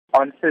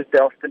On Thursday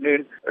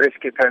afternoon,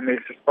 Rescue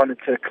Paramedics responded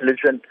to a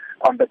collision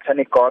on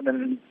Botanic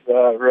Gardens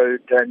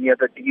Road near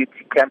the DUT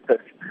campus,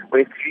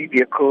 where 3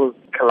 vehicles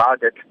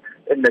collided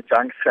in the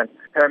junction.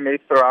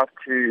 Paramedics arrived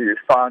to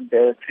find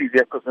 3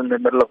 vehicles in the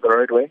middle of the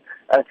roadway.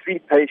 3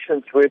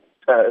 patients were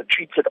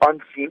treated on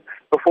scene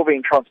before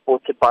being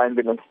transported by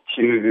ambulance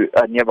to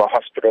a nearby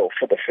hospital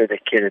for the further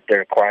care that they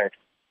required.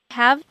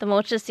 Have the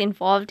motorists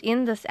involved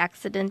in this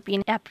accident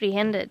been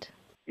apprehended?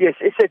 Yes,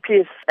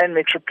 SAPS and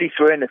Metro Police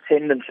were in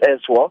attendance as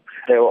well.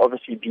 They will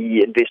obviously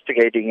be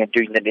investigating and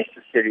doing the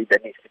necessary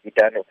that needs to be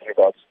done with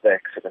regards to the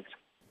accident.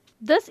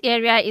 This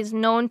area is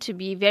known to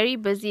be very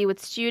busy with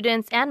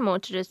students and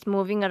motorists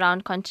moving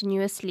around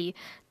continuously.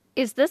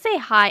 Is this a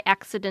high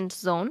accident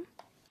zone?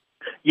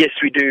 Yes,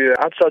 we do.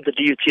 Outside the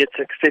DUT, it's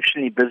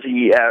exceptionally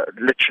busy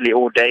literally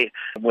all day,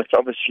 with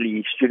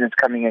obviously students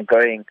coming and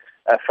going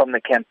from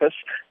the campus.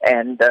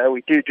 And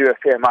we do a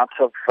fair amount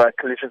of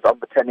collisions on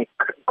Botanic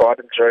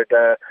Gardens Road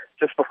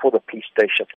just before the police station.